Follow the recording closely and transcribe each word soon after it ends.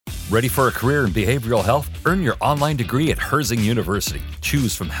Ready for a career in behavioral health? Earn your online degree at Herzing University.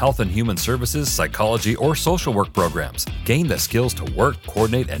 Choose from health and human services, psychology, or social work programs. Gain the skills to work,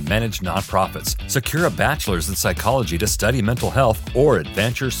 coordinate, and manage nonprofits. Secure a bachelor's in psychology to study mental health, or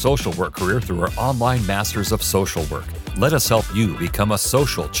advance your social work career through our online Masters of Social Work. Let us help you become a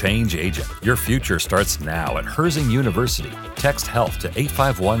social change agent. Your future starts now at Herzing University. Text HEALTH to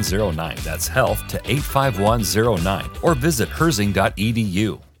 85109. That's HEALTH to 85109. Or visit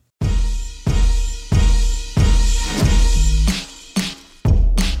herzing.edu.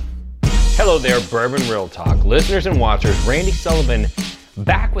 Hello there, Bourbon Real Talk listeners and watchers. Randy Sullivan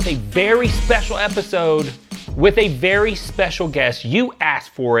back with a very special episode with a very special guest. You asked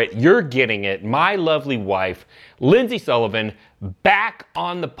for it, you're getting it. My lovely wife, Lindsay Sullivan, back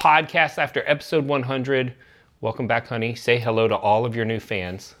on the podcast after episode 100. Welcome back, honey. Say hello to all of your new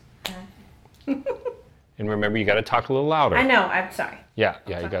fans. And remember, you got to talk a little louder. I know, I'm sorry. Yeah,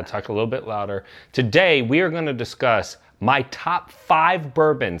 you got to talk a little bit louder. Today, we are going to discuss my top 5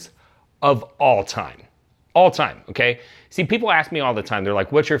 bourbons of all time. All time, okay? See, people ask me all the time, they're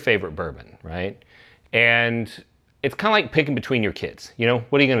like, what's your favorite bourbon, right? And it's kind of like picking between your kids. You know,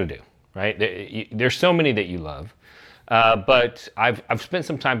 what are you going to do, right? There's so many that you love. But I've spent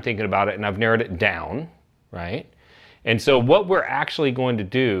some time thinking about it, and I've narrowed it down, right? And so what we're actually going to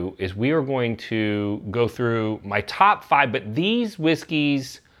do is we are going to go through my top 5, but these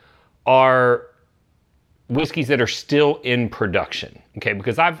whiskeys are whiskeys that are still in production, okay?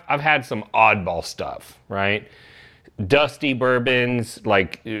 Because I've had some oddball stuff, right? Dusty bourbons,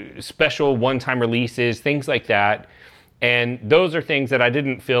 like special one-time releases, things like that. And those are things that I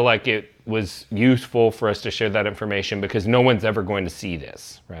didn't feel like it was useful for us to share that information because no one's ever going to see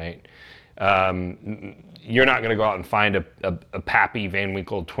this, right? You're not gonna go out and find a Pappy Van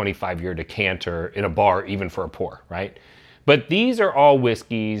Winkle 25-year decanter in a bar, even for a pour, right? But these are all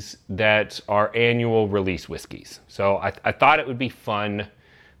whiskeys that are annual release whiskeys. So I thought it would be fun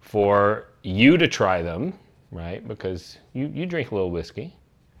for you to try them, right? Because you drink a little whiskey.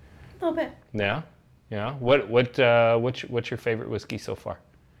 A little bit. Yeah, yeah. What's your favorite whiskey so far?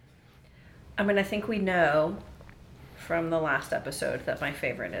 I mean, I think we know from the last episode that my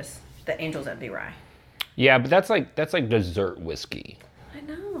favorite is the Angel's Envy Rye. Yeah, but that's like dessert whiskey. I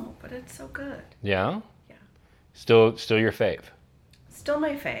know, but it's so good. Yeah? Yeah. Still your fave? Still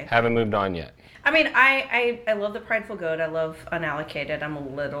my fave. Haven't moved on yet? I mean, I love the Prideful Goat. I love Unallocated. I'm a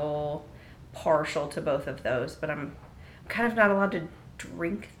little partial to both of those, but I'm kind of not allowed to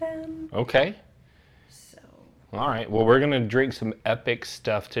drink them. Okay. So. All right. Well, we're going to drink some epic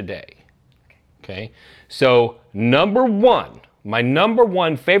stuff today. Okay. So, my number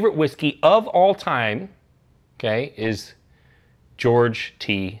one favorite whiskey of all time, okay, is George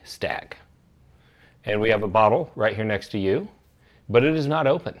T. Stagg. And we have a bottle right here next to you, but it is not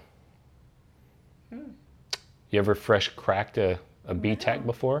open. You ever fresh cracked a B-Tac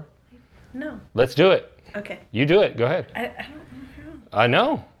before? No. Let's do it. Okay. You do it. Go ahead. I don't know how. I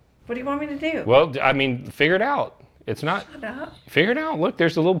know. What do you want me to do? Well, I mean, figure it out. It's not. Shut up. Figure it out. Look,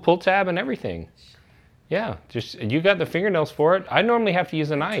 there's a little pull tab and everything. Yeah, just you got the fingernails for it. I normally have to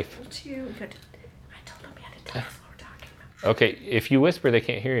use a knife. I told him you had to tell us what we're talking about. Okay, if you whisper, they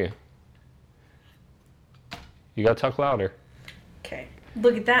can't hear you. You gotta talk louder. Okay.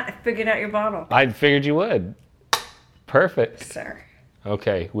 Look at that. I figured out your bottle. I figured you would. Perfect. Sir.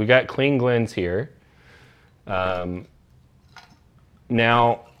 Okay, we got Clean Glens here. Now.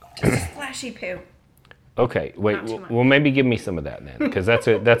 Splashy poo. Okay, wait. Well, maybe give me some of that then, because that's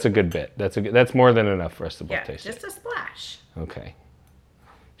a good bit. That's more than enough for us to both taste. Just a splash. Okay.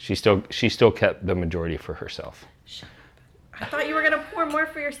 She still kept the majority for herself. Shut up. I thought you were gonna pour more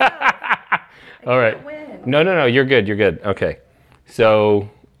for yourself. All right. Win. No. You're good. Okay. So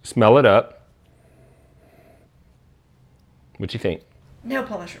smell it up. What you think? Nail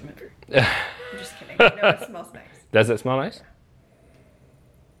polish remover. I'm just kidding. I know it smells nice. Does it smell nice?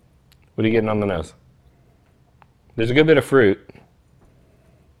 What are you getting on the nose? There's a good bit of fruit.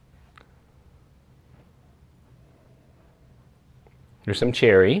 There's some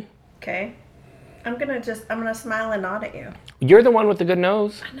cherry. Okay. I'm gonna smile and nod at you. You're the one with the good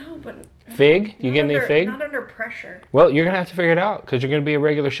nose. I know, but Fig? You getting any fig? Not under pressure. Well, you're gonna have to figure it out because you're gonna be a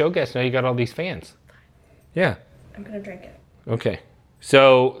regular show guest now. You got all these fans. Yeah. I'm gonna drink it. Okay.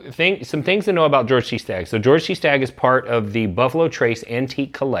 So, some things to know about George T. Stagg. So, George T. Stagg is part of the Buffalo Trace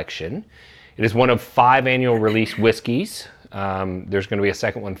Antique Collection. It is one of 5 annual release whiskeys. There's going to be a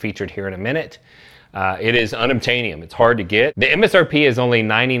second one featured here in a minute. It is unobtainium. It's hard to get. The MSRP is only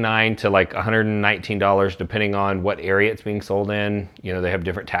 $99 to like $119, depending on what area it's being sold in. You know, they have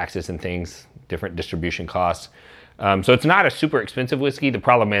different taxes and things, different distribution costs. So it's not a super expensive whiskey. The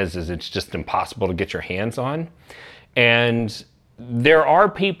problem is it's just impossible to get your hands on. And there are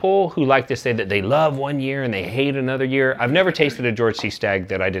people who like to say that they love one year and they hate another year. I've never tasted a George T. Stagg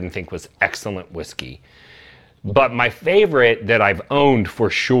that I didn't think was excellent whiskey. But my favorite that I've owned for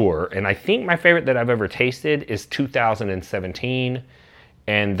sure, and I think my favorite that I've ever tasted, is 2017.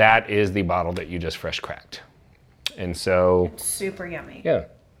 And that is the bottle that you just fresh cracked. And so... It's super yummy. Yeah.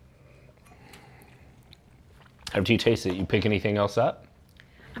 After you taste it, you pick anything else up?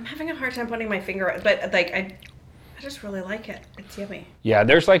 I'm having a hard time putting my finger on, but like I just really like it. It's yummy. Yeah,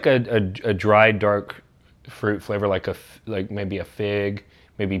 there's like a dry, dark fruit flavor, like maybe a fig,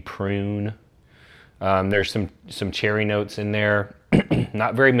 maybe prune. There's some cherry notes in there.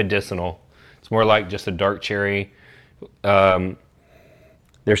 Not very medicinal. It's more like just a dark cherry.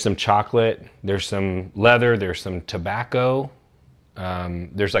 There's some chocolate. There's some leather. There's some tobacco.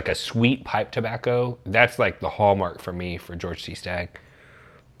 There's like a sweet pipe tobacco. That's like the hallmark for me for George T. Stagg.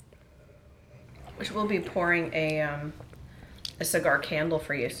 Which we'll be pouring a cigar candle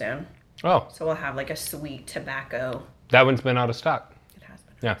for you soon. Oh. So we'll have like a sweet tobacco. That one's been out of stock. It has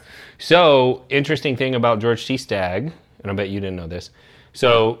been. Yeah. So, interesting thing about George T. Stagg, and I bet you didn't know this.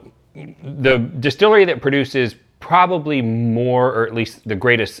 So, the distillery that produces probably more, or at least the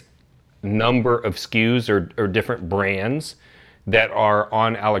greatest number of SKUs or different brands that are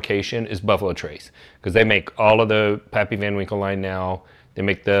on allocation is Buffalo Trace. Because they make all of the Pappy Van Winkle line now. They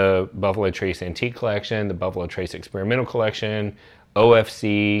make the Buffalo Trace Antique Collection, the Buffalo Trace Experimental Collection,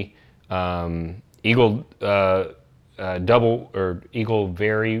 OFC, Eagle Double, or Eagle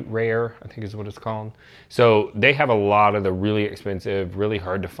Very Rare, I think is what it's called. So they have a lot of the really expensive, really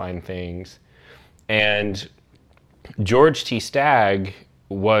hard to find things. And George T. Stagg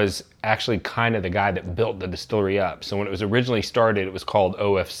was actually kind of the guy that built the distillery up. So when it was originally started, it was called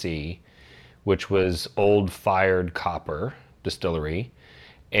OFC, which was Old Fired Copper Distillery.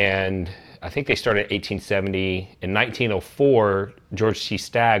 And I think they started in 1870. In 1904, George T.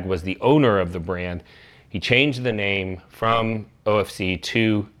 Stagg was the owner of the brand. He changed the name from OFC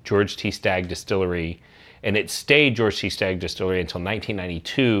to George T. Stagg Distillery. And it stayed George T. Stagg Distillery until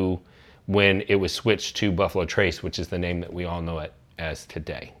 1992, when it was switched to Buffalo Trace, which is the name that we all know it as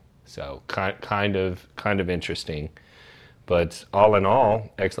today. So kind of interesting. But all in all,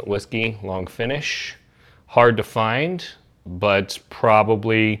 excellent whiskey, long finish, hard to find, but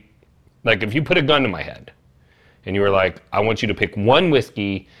probably, like if you put a gun to my head and you were like, I want you to pick one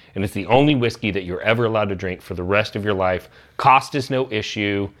whiskey and it's the only whiskey that you're ever allowed to drink for the rest of your life, cost is no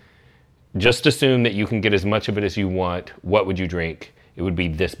issue, just assume that you can get as much of it as you want, what would you drink? It would be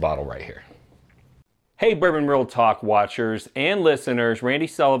this bottle right here. Hey Bourbon Real Talk watchers and listeners, Randy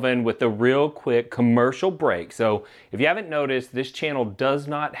Sullivan with a real quick commercial break. So if you haven't noticed, this channel does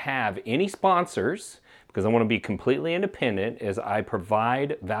not have any sponsors because I want to be completely independent as I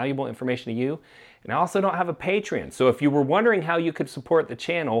provide valuable information to you. And I also don't have a Patreon. So if you were wondering how you could support the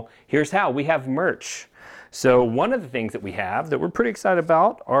channel, here's how. We have merch. So one of the things that we have that we're pretty excited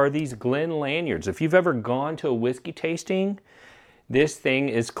about are these Glen lanyards. If you've ever gone to a whiskey tasting, this thing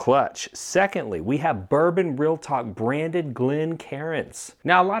is clutch. Secondly, we have Bourbon Real Talk branded Glen Karens.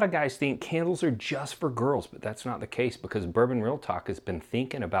 Now, a lot of guys think candles are just for girls, but that's not the case because Bourbon Real Talk has been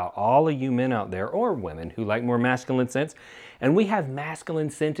thinking about all of you men out there, or women, who like more masculine scents. And we have masculine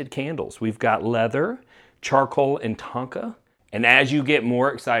scented candles. We've got leather, charcoal, and tonka. And as you get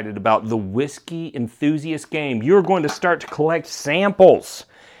more excited about the whiskey enthusiast game, you're going to start to collect samples.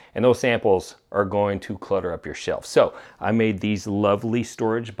 And those samples are going to clutter up your shelf. So I made these lovely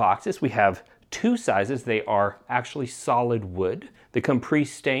storage boxes. We have two sizes. They are actually solid wood. They come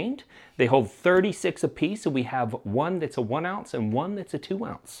pre-stained. They hold 36 apiece. So we have one that's a 1 ounce and one that's a 2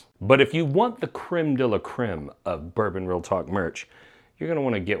 ounce. But if you want the creme de la creme of Bourbon Real Talk merch, you're gonna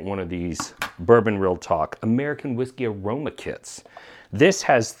wanna get one of these Bourbon Real Talk American Whiskey Aroma Kits. This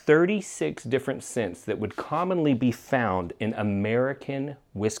has 36 different scents that would commonly be found in American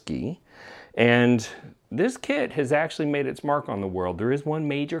whiskey. And this kit has actually made its mark on the world. There is one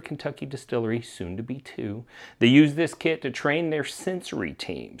major Kentucky distillery, soon to be two. They use this kit to train their sensory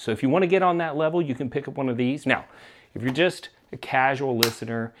team. So if you want to get on that level, you can pick up one of these. Now, if you're just a casual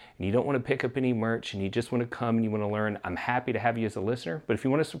listener and you don't want to pick up any merch and you just want to come and you want to learn, I'm happy to have you as a listener. But if you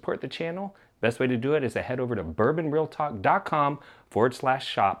want to support the channel, best way to do it is to head over to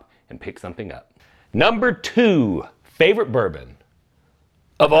bourbonrealtalk.com/shop and pick something up. Number 2 favorite bourbon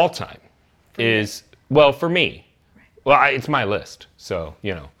of all time is, well, for me, well, it's my list. So,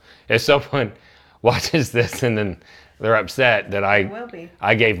 you know, if someone watches this and then they're upset that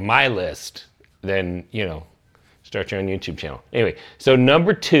I gave my list, then, you know, Start your own YouTube channel. Anyway, so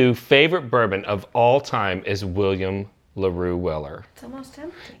number 2 favorite bourbon of all time is William LaRue Weller. It's almost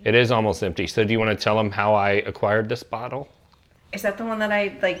empty. It is almost empty. So do you want to tell them how I acquired this bottle? Is that the one that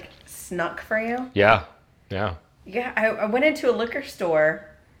I like snuck for you? Yeah. Yeah, I went into a liquor store.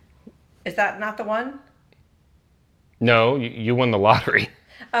 Is that not the one? No, you won the lottery.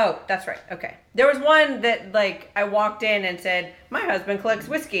 Oh, that's right. Okay. There was one that, like, I walked in and said, my husband collects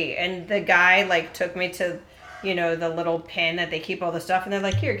whiskey. And the guy, like, took me to, you know, the little pen that they keep all the stuff. And they're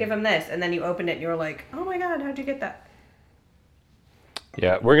like, here, give him this. And then you opened it and you were like, oh my God, how'd you get that?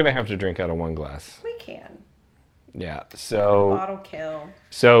 Yeah, we're going to have to drink out of one glass. We can. Yeah, so... Bottle kill.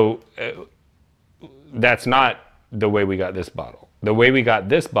 So, that's not the way we got this bottle. The way we got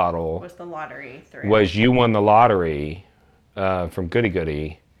this bottle... Was the lottery through. Was you won the lottery from Goody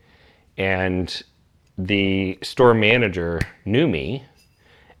Goody. And the store manager knew me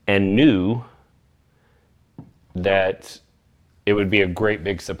and knew that it would be a great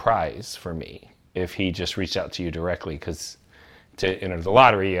big surprise for me if he just reached out to you directly, because to enter the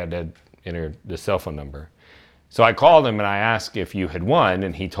lottery, you had to enter the cell phone number. So I called him and I asked if you had won,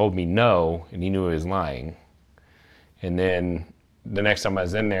 and he told me no, and he knew he was lying. And then the next time I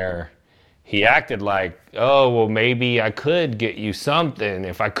was in there, he acted like, oh, well, maybe I could get you something.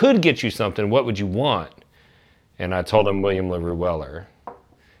 If I could get you something, what would you want? And I told him William LaRue Weller.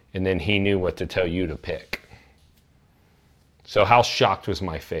 And then he knew what to tell you to pick. So how shocked was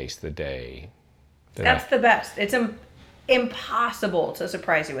my face the day that That's the best. It's impossible to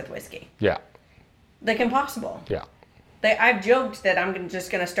surprise you with whiskey. Yeah. Like, impossible. Yeah. Like, I've joked that I'm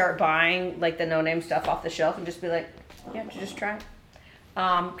just going to start buying, like, the no-name stuff off the shelf and just be like, yeah, just try it.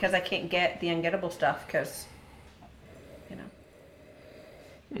 Because I can't get the ungettable stuff because, you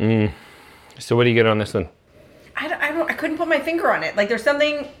know. So what do you get on this one? I couldn't put my finger on it. Like, there's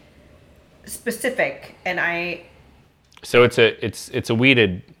something specific, and So it's a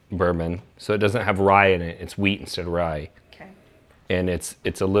wheated bourbon, so it doesn't have rye in it. It's wheat instead of rye. Okay. And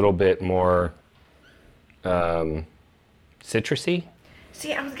it's a little bit more citrusy.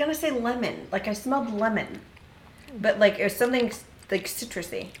 See, I was gonna say lemon. Like, I smelled lemon, but like it was something like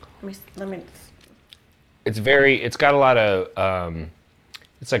citrusy. Let me. It's got a lot of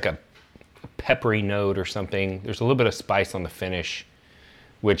it's like a peppery note or something. There's a little bit of spice on the finish,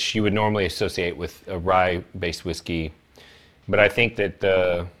 which you would normally associate with a rye-based whiskey. But I think that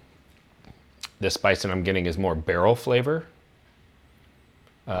the spice that I'm getting is more barrel flavor.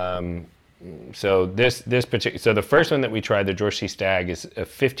 So the first one that we tried, the George C. Stagg, is a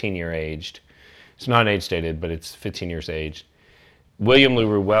 15-year aged. It's not age dated, but it's 15 years aged. William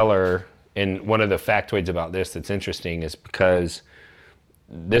LaRue Weller, and one of the factoids about this that's interesting is because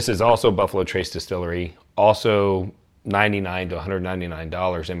this is also Buffalo Trace Distillery, also $99 to $199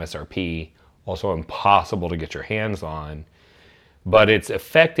 MSRP, also impossible to get your hands on, but it's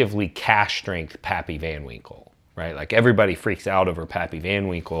effectively cash strength Pappy Van Winkle, right? Like, everybody freaks out over Pappy Van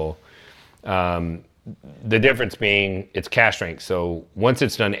Winkle. The difference being it's cash strength, so once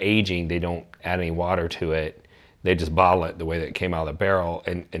it's done aging, they don't add any water to it. They just bottle it the way that it came out of the barrel.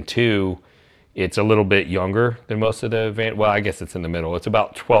 And two, it's a little bit younger than most of the well, I guess it's in the middle. It's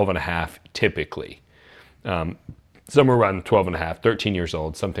about 12 and a half typically. Somewhere around 12 and a half, 13 years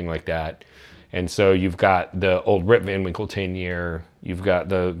old, something like that. And so you've got the old Rip Van Winkle 10-year, you've got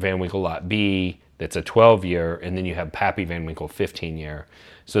the Van Winkle Lot B that's a 12-year, and then you have Pappy Van Winkle 15-year.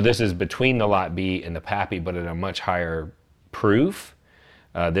 So this is between the Lot B and the Pappy, but at a much higher proof.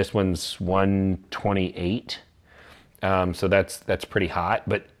 This one's 128, so that's pretty hot.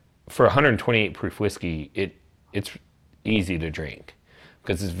 But for 128 proof whiskey, it's easy to drink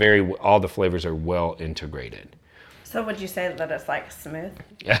because it's all the flavors are well integrated. So would you say that it's like smooth?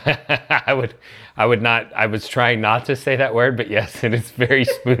 I was trying not to say that word, but yes, it is very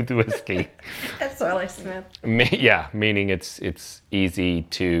smooth whiskey. That's really smooth. Yeah, meaning it's easy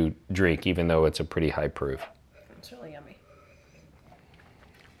to drink, even though it's a pretty high proof. It's really yummy.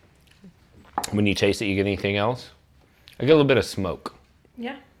 When you taste it, you get anything else? I get a little bit of smoke.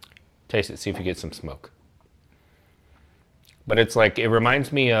 Yeah. Taste it, see if you get some smoke. But it's like, it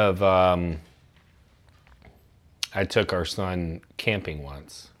reminds me of, I took our son camping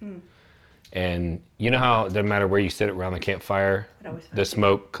once. And you know how it doesn't matter where you sit around the campfire, the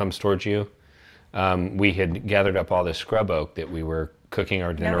smoke comes towards you? We had gathered up all this scrub oak that we were cooking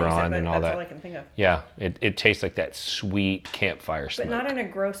our dinner on and all that. That's all I can think of. Yeah, it tastes like that sweet campfire smoke. But not in a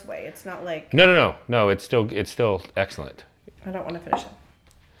gross way. It's not like... No, it's still excellent. I don't want to finish it.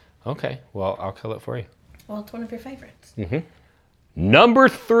 Okay, well, I'll kill it for you. Well, it's one of your favorites. Mm-hmm. Number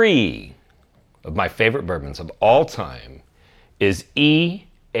 3 of my favorite bourbons of all time is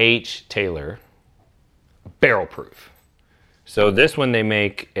E.H. Taylor barrel proof. So this one they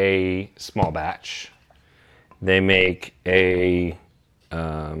make a small batch. They make a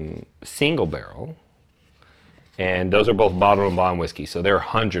single barrel. And those are both bottled and bond whiskey, so they're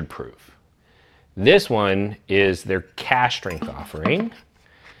 100 proof. This one is their cash strength offering.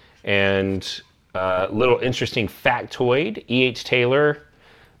 And a little interesting factoid, E.H. Taylor,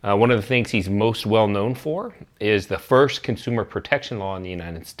 one of the things he's most well known for is the first consumer protection law in the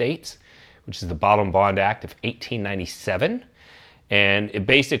United States, which is the Bottled and Bond Act of 1897. And it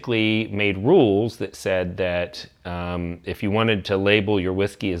basically made rules that said that if you wanted to label your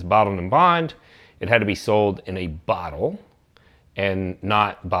whiskey as bottled and bond, it had to be sold in a bottle and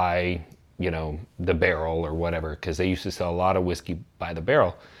not by, the barrel or whatever, because they used to sell a lot of whiskey by the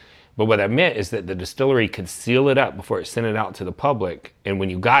barrel. But what that meant is that the distillery could seal it up before it sent it out to the public. And when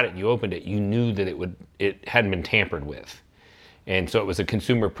you got it and you opened it, you knew that it hadn't been tampered with. And so it was a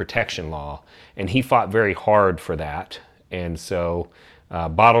consumer protection law. And he fought very hard for that. And so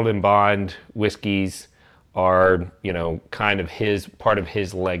bottled and bond whiskeys are, kind of part of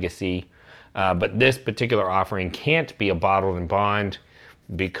his legacy. But this particular offering can't be a bottled and bond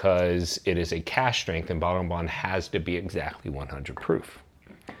because it is a cash strength, and bottled and bond has to be exactly 100 proof.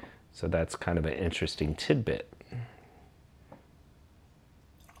 So that's kind of an interesting tidbit.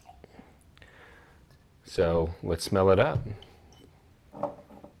 So let's smell it up.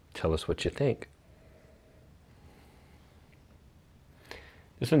 Tell us what you think.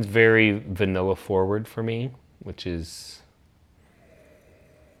 This one's very vanilla forward for me, which is,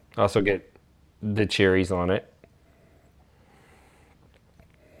 also get the cherries on it.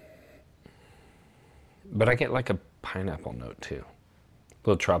 But I get like a pineapple note too. A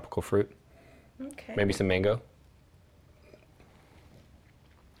little tropical fruit. Okay. Maybe some mango.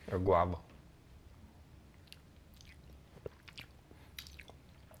 Or guava.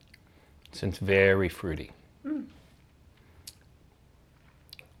 It's very fruity. Mm.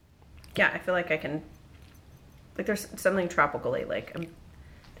 Yeah, I feel like I can, there's something tropically, I'm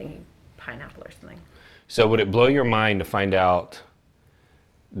thinking pineapple or something. So would it blow your mind to find out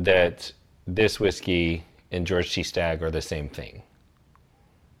that this whiskey and George T. Stagg are the same thing?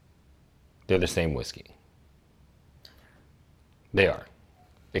 They're the same whiskey. They are.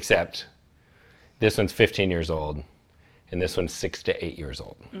 Except this one's 15 years old and this one's 6 to 8 years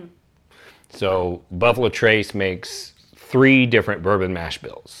old. Mm. So Buffalo Trace makes 3 different bourbon mash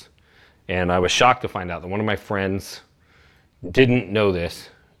bills. And I was shocked to find out that one of my friends didn't know this.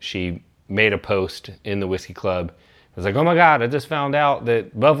 She made a post in the Whiskey Club. I was like, oh my God, I just found out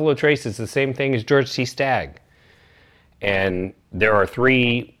that Buffalo Trace is the same thing as George T. Stagg. And there are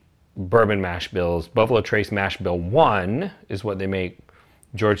 3 bourbon mash bills. Buffalo Trace Mash Bill 1 is what they make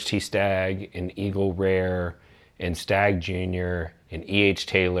George T. Stagg and Eagle Rare and Stagg Jr. and E.H.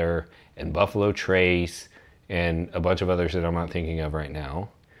 Taylor and Buffalo Trace and a bunch of others that I'm not thinking of right now.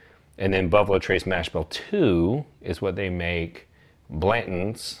 And then Buffalo Trace Mash Bill 2 is what they make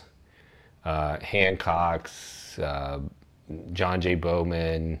Blanton's, Hancock's, John J.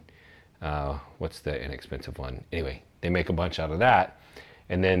 Bowman, what's the inexpensive one? Anyway, they make a bunch out of that.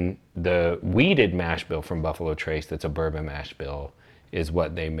 And then the weeded mash bill from Buffalo Trace, that's a bourbon mash bill, is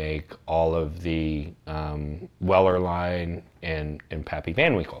what they make all of the Weller line and Pappy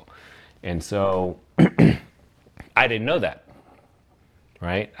Van Winkle. And so I didn't know that,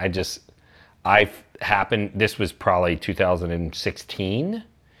 right? This was probably 2016,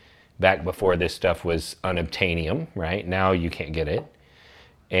 back before this stuff was unobtainium, right? Now you can't get it.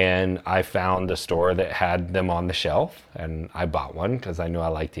 And I found a store that had them on the shelf, and I bought one because I knew I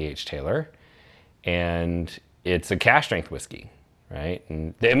liked E.H. Taylor. And it's a cash strength whiskey, right?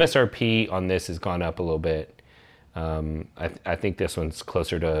 And the MSRP on this has gone up a little bit. I think this one's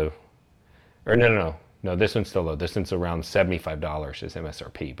closer to, or no, this one's still low. This one's around $75 is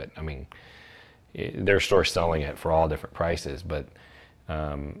MSRP, but I mean, their store's selling it for all different prices. But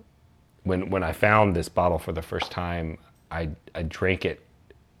when I found this bottle for the first time, I drank it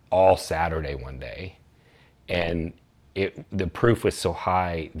all Saturday one day, and the proof was so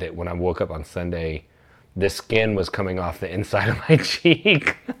high that when I woke up on Sunday, the skin was coming off the inside of my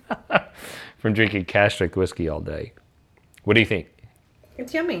cheek from drinking cash strength whiskey all day. What do you think?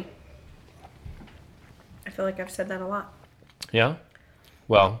 It's yummy. I feel like I've said that a lot. Yeah?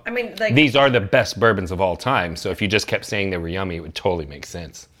 Well, I mean, these are the best bourbons of all time, so if you just kept saying they were yummy, it would totally make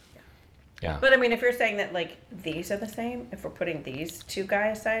sense. Yeah. But I mean, if you're saying that these are the same, if we're putting these 2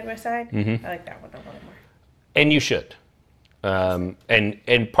 guys side by side, I like that one a little more. And you should.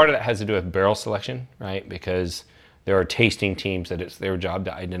 And part of that has to do with barrel selection, right? Because there are tasting teams that it's their job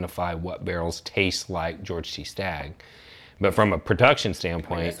to identify what barrels taste like George T. Stagg. But from a production This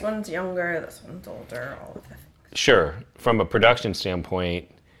standpoint, one's younger, this one's older, all of that. sure. From a production standpoint,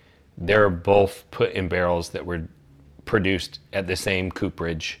 they're both put in barrels that were produced at the same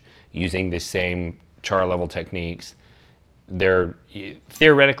cooperage using the same char level techniques.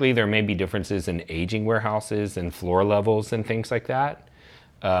 Theoretically, there may be differences in aging warehouses and floor levels and things like that.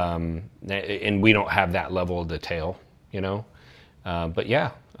 And we don't have that level of detail, But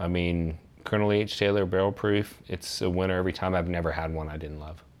yeah, I mean, Colonel H. Taylor Barrel Proof, it's a winner every time. I've never had one I didn't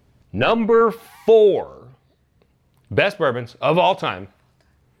love. Number 4, best bourbons of all time.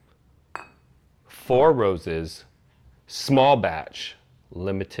 Four Roses, small batch,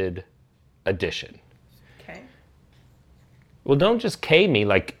 limited edition. Okay. Well, don't just K me,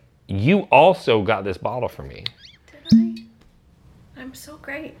 like you also got this bottle for me. Did I? I'm so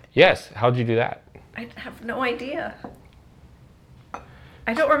great. Yes, how'd you do that? I have no idea.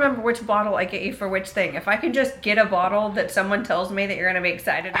 I don't remember which bottle I get you for which thing. If I can just get a bottle that someone tells me that you're going to be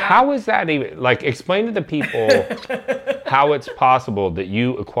excited about. How is that even, like, explain to the people how it's possible that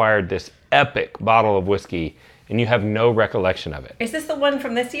you acquired this epic bottle of whiskey and you have no recollection of it. Is this the one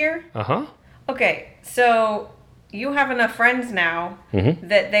from this year? Uh-huh. Okay, so you have enough friends now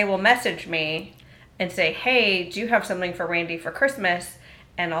that they will message me and say, hey, do you have something for Randy for Christmas?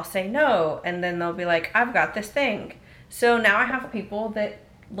 And I'll say no. And then they'll be like, I've got this thing. So now I have people that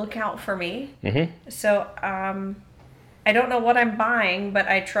look out for me. So I don't know what I'm buying, but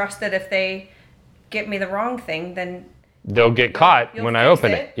I trust that if they get me the wrong thing, then they'll get caught when I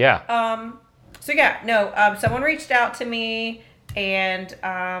open it. Yeah. So yeah, no, someone reached out to me and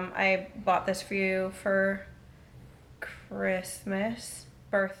I bought this for you for Christmas,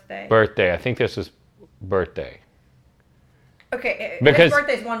 birthday. Birthday. I think this is birthday. Okay, Because his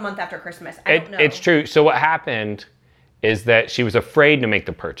birthday's 1 month after Christmas. I don't know. It's true. So what happened is that she was afraid to make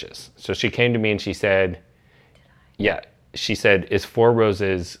the purchase. So she came to me and she said, yeah, she said, is Four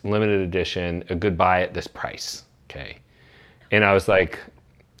Roses limited edition a good buy at this price? Okay. And I was like,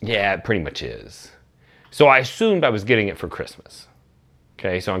 yeah, it pretty much is. So I assumed I was getting it for Christmas.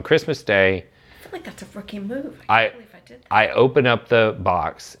 Okay, so on Christmas Day, I feel like that's a rookie move. I can't believe I did that. I open up the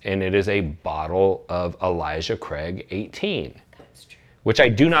box and it is a bottle of Elijah Craig 18. That's true. Which I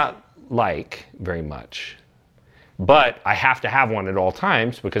do not like very much. But I have to have one at all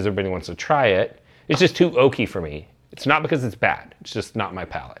times because everybody wants to try it. It's just too oaky for me. It's not because it's bad. It's just not my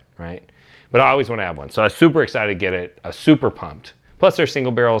palate, right? But I always want to have one. So I was super excited to get it. I was super pumped. Plus they're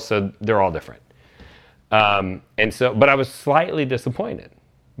single barrels, so they're all different. But I was slightly disappointed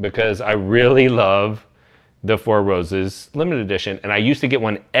because I really love the Four Roses limited edition. And I used to get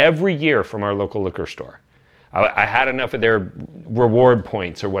one every year from our local liquor store. I had enough of their reward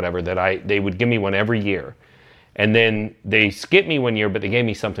points or whatever that they would give me one every year. And then they skipped me one year, but they gave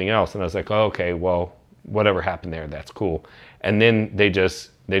me something else. And I was like, oh, okay, well, whatever happened there, that's cool. And then they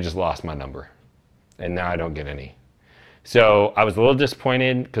just lost my number. And now I don't get any. So I was a little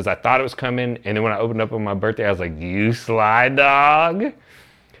disappointed because I thought it was coming. And then when I opened up on my birthday, I was like, you sly dog.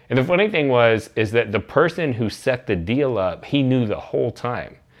 And the funny thing is that the person who set the deal up, he knew the whole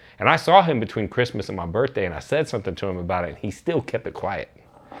time. And I saw him between Christmas and my birthday, and I said something to him about it, and he still kept it quiet.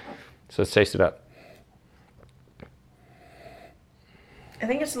 So let's taste it up. I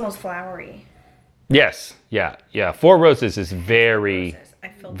think it's the most flowery. Yes, yeah. Four Roses is very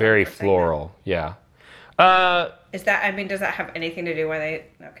Very floral, yeah. Does that have anything to do with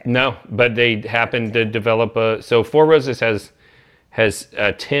it? Okay. No, but they happened to develop so Four Roses has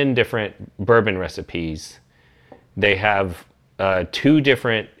 10 different bourbon recipes. They have 2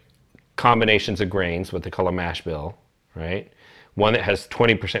 different combinations of grains, what they call a mash bill, right? One that has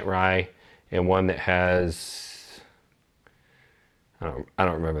 20% rye and one that has, I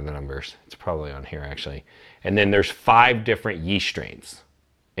don't remember the numbers. It's probably on here actually. And then there's 5 different yeast strains.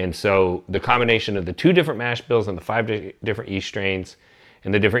 And so the combination of the 2 different mash bills and the 5 different yeast strains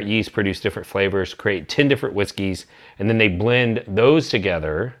and the different yeasts produce different flavors, create 10 different whiskeys, and then they blend those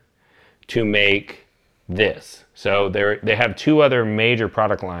together to make this. So they have 2 other major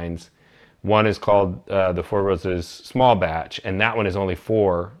product lines. One is called the Four Roses Small Batch, and that one is only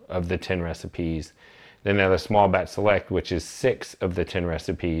 4 of the 10 recipes. Then they have the Small Batch Select, which is 6 of the 10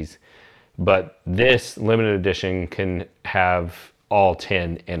 recipes. But this limited edition can have all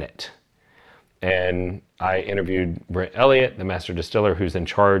 10 in it. And I interviewed Brent Elliott, the master distiller, who's in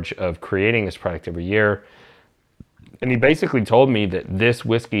charge of creating this product every year. And he basically told me that this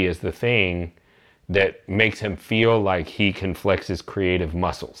whiskey is the thing that makes him feel like he can flex his creative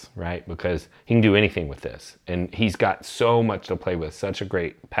muscles, right? Because he can do anything with this. And he's got so much to play with, such a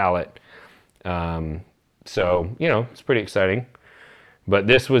great palate. So, it's pretty exciting. But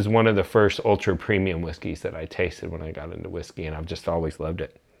this was one of the first ultra premium whiskeys that I tasted when I got into whiskey, and I've just always loved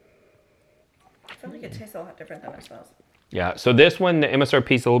it. I feel like it tastes a lot different than it smells. Yeah, so this one, the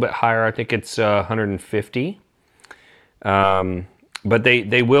MSRP is a little bit higher. I think it's 150. But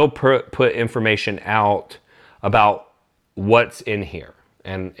they will put information out about what's in here.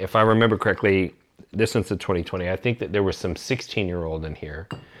 And if I remember correctly, this one's the 2020. I think that there was some 16-year-old in here.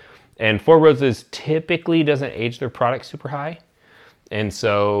 And Four Roses typically doesn't age their product super high. And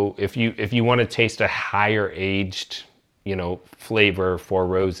so if you want to taste a higher aged, flavor, Four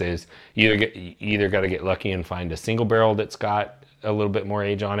Roses, you either got to get lucky and find a single barrel that's got a little bit more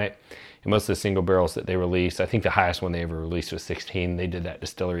age on it. And most of the single barrels that they release, I think the highest one they ever released was 16. They did that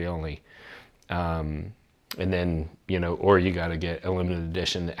distillery only. And then, or you got to get a limited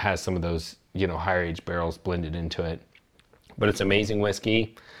edition that has some of those, higher age barrels blended into it. But it's amazing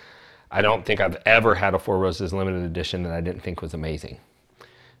whiskey. I don't think I've ever had a Four Roses limited edition that I didn't think was amazing.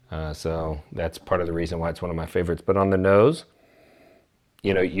 So that's part of the reason why it's one of my favorites. But on the nose,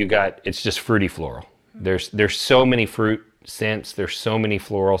 it's just fruity floral. There's so many fruit scents. There's so many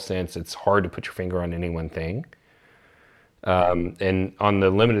floral scents. It's hard to put your finger on any one thing. And on the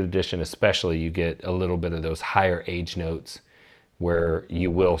limited edition especially, you get a little bit of those higher age notes where you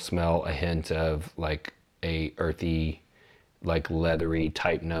will smell a hint of like a earthy, like leathery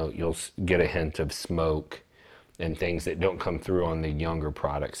type note. You'll get a hint of smoke and things that don't come through on the younger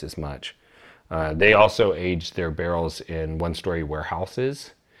products as much. They also age their barrels in one-story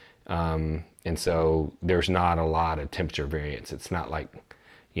warehouses. And so there's not a lot of temperature variance. It's not like,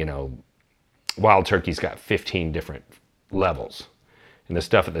 Wild Turkey's got 15 different levels. And the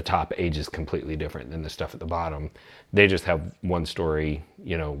stuff at the top ages completely different than the stuff at the bottom. They just have one-story,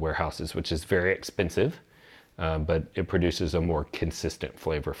 warehouses, which is very expensive. But it produces a more consistent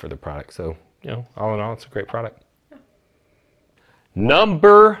flavor for the product. So, all in all, it's a great product.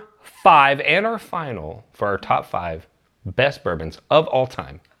 Number 5, and our final for our top 5 best bourbons of all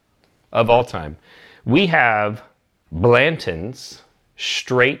time. We have Blanton's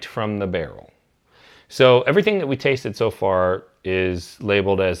straight from the barrel. So everything that we tasted so far is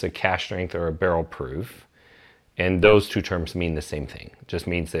labeled as a cask strength or a barrel proof. And those two terms mean the same thing. It just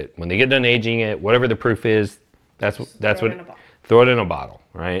means that when they get done aging it, whatever the proof is, that's what throw it in a bottle,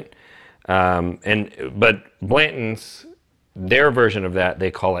 right? But Blanton's, their version of that,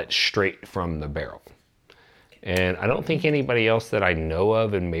 they call it straight from the barrel. And I don't think anybody else that I know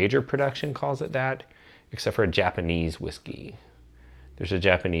of in major production calls it that, except for a Japanese whiskey. There's a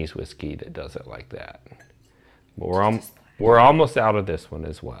Japanese whiskey that does it like that. But we're almost out of this one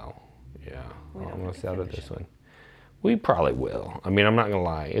as well. Yeah, almost out of this one. We probably will. I mean, I'm not gonna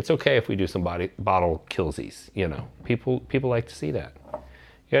lie. It's okay if we do some bottle killsies. People like to see that. You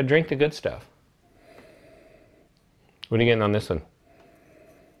gotta drink the good stuff. What are you getting on this one?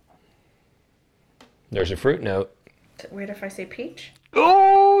 There's a fruit note. Wait, if I say peach?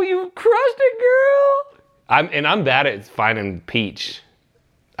 Oh, you crushed it, girl! I'm bad at finding peach.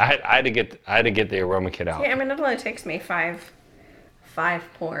 I had to get the aroma kit out. Yeah, I mean, it only takes me five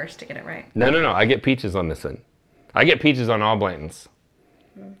pours to get it right. No. I get peaches on this one. I get peaches on all Blantons.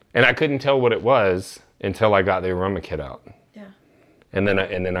 And I couldn't tell what it was until I got the aroma kit out. Yeah. And then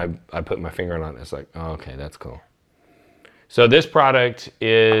I put my finger on it. It's like, oh, okay, that's cool. So this product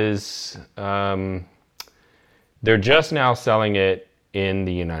is, they're just now selling it in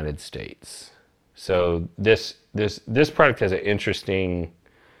the United States. So this product has an interesting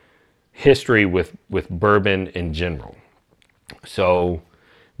history with bourbon in general. So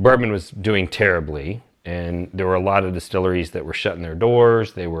bourbon was doing terribly, and there were a lot of distilleries that were shutting their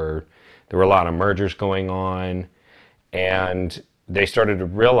doors. There were a lot of mergers going on, and they started to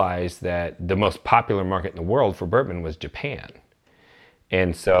realize that the most popular market in the world for bourbon was Japan.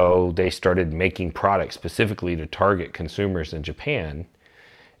 And so they started making products specifically to target consumers in Japan.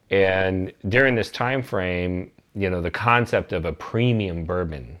 And during this time frame, the concept of a premium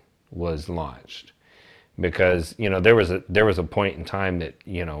bourbon was launched. Because, there was a point in time that,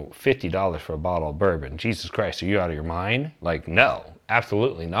 $50 for a bottle of bourbon, Jesus Christ, are you out of your mind? Like, no,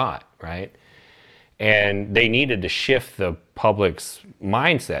 absolutely not, right? And they needed to shift the public's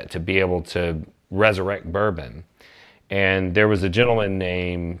mindset to be able to resurrect bourbon. And there was a gentleman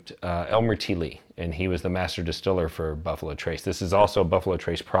named Elmer T. Lee, and he was the master distiller for Buffalo Trace. This is also a Buffalo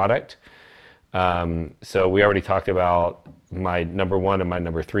Trace product. So we already talked about my number 1 and my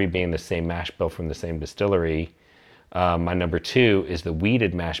number 3 being the same mash bill from the same distillery. My number 2 is the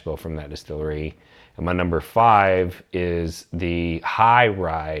wheated mash bill from that distillery. And my number 5 is the high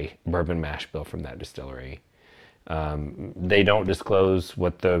rye bourbon mash bill from that distillery. They don't disclose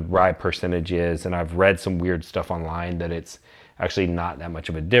what the rye percentage is, and I've read some weird stuff online that it's Actually, not that much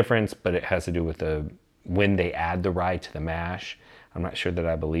of a difference, but it has to do with when they add the rye to the mash. I'm not sure that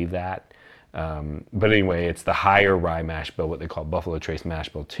I believe that. But anyway, it's the higher rye mash bill, what they call Buffalo Trace Mash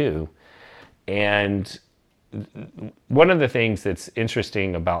Bill 2. And one of the things that's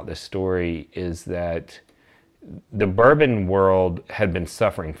interesting about this story is that the bourbon world had been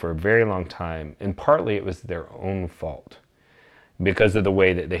suffering for a very long time, and partly it was their own fault because of the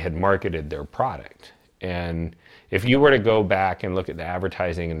way that they had marketed their product. And if you were to go back and look at the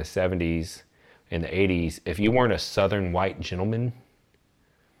advertising in the 70s and the 80s, if you weren't a Southern white gentleman,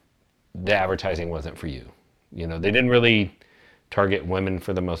 the advertising wasn't for you. You know, they didn't really target women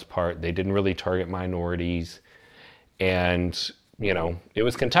for the most part. They didn't really target minorities. And, you know, it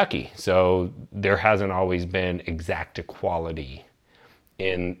was Kentucky. So there hasn't always been exact equality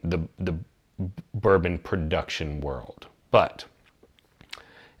in the bourbon production world. But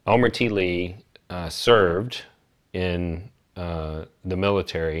Elmer T. Lee served in the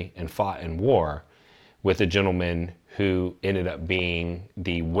military and fought in war with a gentleman who ended up being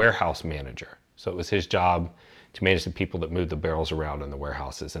the warehouse manager. So it was his job to manage the people that moved the barrels around in the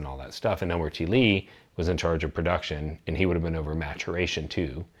warehouses and all that stuff. And Elmer T. Lee was in charge of production, and he would have been over maturation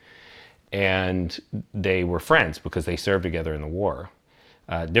too. And they were friends because they served together in the war.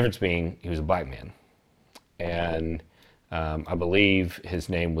 Difference being, he was a black man. And I believe his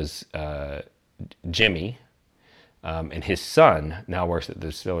name was Jimmy. And his son now works at the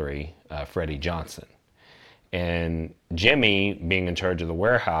distillery, Freddie Johnson. And Jimmy, being in charge of the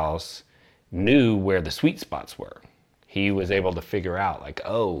warehouse, knew where the sweet spots were. He was able to figure out, like,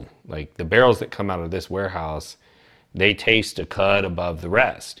 oh, like the barrels that come out of this warehouse, they taste a cut above the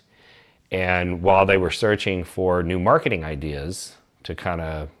rest. And while they were searching for new marketing ideas to kind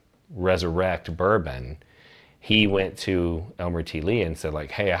of resurrect bourbon, he went to Elmer T. Lee and said,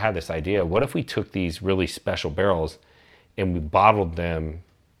 like, hey, I had this idea. What if we took these really special barrels and we bottled them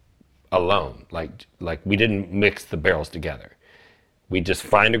alone? Like we didn't mix the barrels together. We just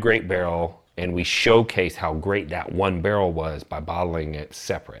find a great barrel and we showcase how great that one barrel was by bottling it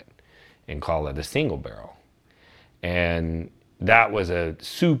separate and call it a single barrel. And that was a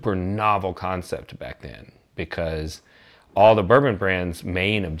super novel concept back then, because all the bourbon brands'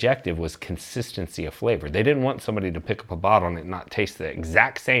 main objective was consistency of flavor. They didn't want somebody to pick up a bottle and it not taste the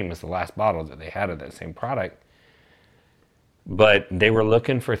exact same as the last bottle that they had of that same product. But they were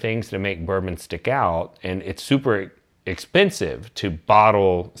looking for things to make bourbon stick out, and it's super expensive to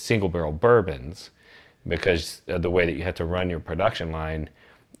bottle single barrel bourbons because of the way that you have to run your production line.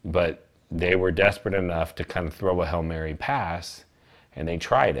 But they were desperate enough to kind of throw a Hail Mary pass, and they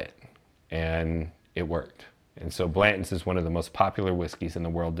tried it, and it worked. And so Blanton's is one of the most popular whiskeys in the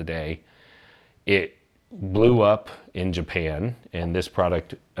world today. It blew up in Japan, and this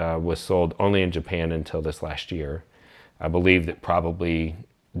product was sold only in Japan until this last year. I believe that probably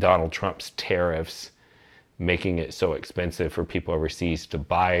Donald Trump's tariffs making it so expensive for people overseas to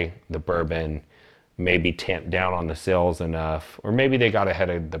buy the bourbon maybe tamped down on the sales enough, or maybe they got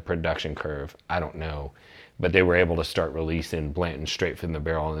ahead of the production curve. I don't know. But they were able to start releasing Blanton straight from the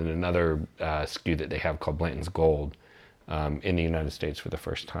barrel, and another SKU that they have called Blanton's Gold in the United States for the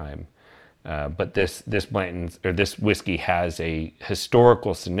first time. But this Blanton's, or this whiskey, has a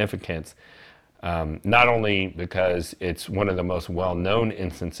historical significance, not only because it's one of the most well-known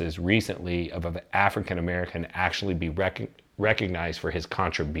instances recently of an African American actually be recognized for his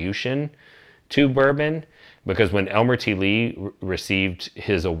contribution to bourbon, because when Elmer T. Lee received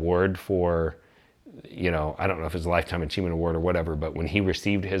his award for, you know, I don't know if it's a Lifetime Achievement Award or whatever, but when he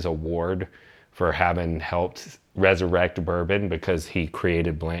received his award for having helped resurrect bourbon because he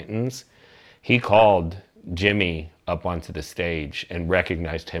created Blanton's, he called Jimmy up onto the stage and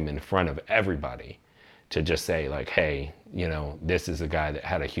recognized him in front of everybody to just say, like, hey, you know, this is a guy that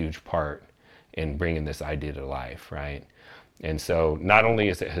had a huge part in bringing this idea to life, right? And so not only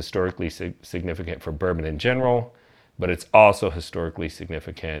is it historically significant for bourbon in general, but it's also historically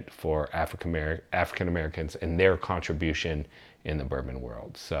significant for African Americans and their contribution in the bourbon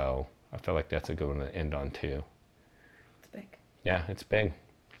world. So I feel like that's a good one to end on too. It's big. Yeah, it's big.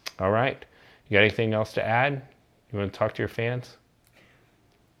 All right. You got anything else to add? You want to talk to your fans?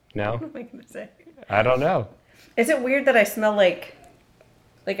 No? What am I going to say? I don't know. Is it weird that I smell like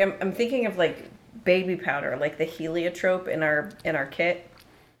I'm thinking of like baby powder, like the heliotrope in our kit?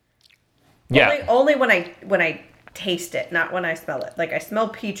 Yeah. Only when I taste it, not when I smell it. Like I smell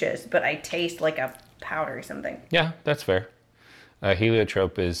peaches, but I taste like a powder or something. Yeah, that's fair.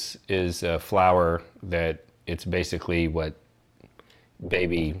 Heliotrope is a flower that it's basically what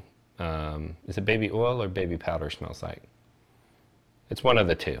baby, is it baby oil or baby powder smells like? It's one of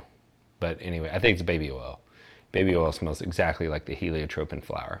the two. But anyway, I think it's baby oil. Baby oil smells exactly like the heliotrope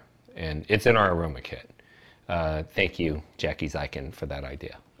flower, and it's in our aroma kit. Thank you, Jackie Zykin, for that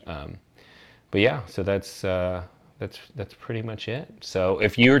idea. But yeah, so that's pretty much it. So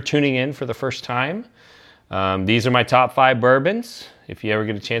if you're tuning in for the first time, these are my top 5 bourbons. If you ever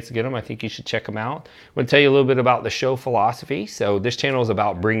get a chance to get them, I think you should check them out. I'm going to tell you a little bit about the show philosophy. So this channel is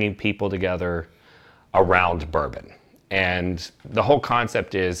about bringing people together around bourbon. And the whole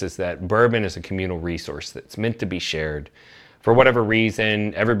concept is that bourbon is a communal resource that's meant to be shared. For whatever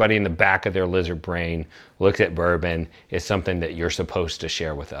reason, everybody in the back of their lizard brain looks at bourbon as something that you're supposed to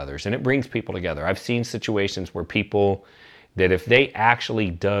share with others. And it brings people together. I've seen situations where people, that if they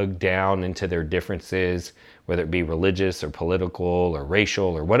actually dug down into their differences, whether it be religious or political or racial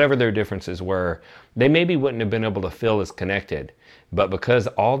or whatever their differences were, they maybe wouldn't have been able to feel as connected. But because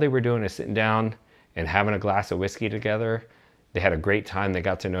all they were doing is sitting down and having a glass of whiskey together, they had a great time, they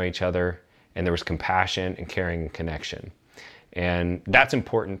got to know each other, and there was compassion and caring and connection. And that's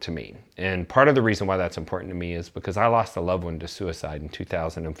important to me. And part of the reason why that's important to me is because I lost a loved one to suicide in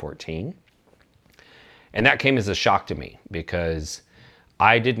 2014. And that came as a shock to me because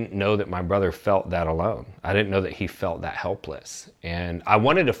I didn't know that my brother felt that alone. I didn't know that he felt that helpless. And I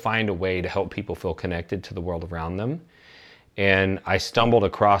wanted to find a way to help people feel connected to the world around them. And I stumbled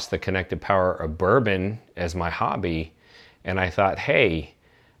across the connected power of bourbon as my hobby. And I thought, hey,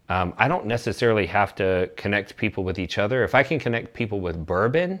 I don't necessarily have to connect people with each other. If I can connect people with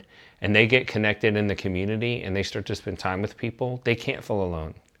bourbon and they get connected in the community and they start to spend time with people, they can't feel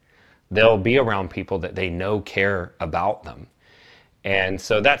alone. They'll be around people that they know care about them. And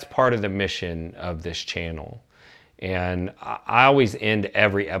so that's part of the mission of this channel. And I always end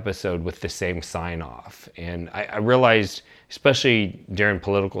every episode with the same sign off. And I realized, especially during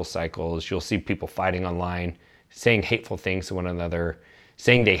political cycles, you'll see people fighting online, saying hateful things to one another,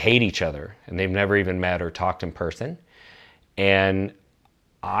 saying they hate each other and they've never even met or talked in person. And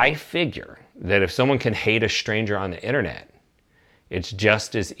I figure that if someone can hate a stranger on the internet, it's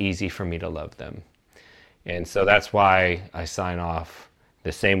just as easy for me to love them. And so that's why I sign off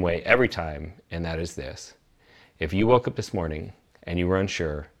the same way every time, and that is this. If you woke up this morning and you were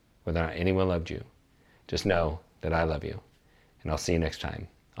unsure whether or not anyone loved you, just know that I love you. And I'll see you next time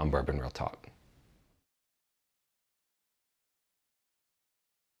on Bourbon Real Talk.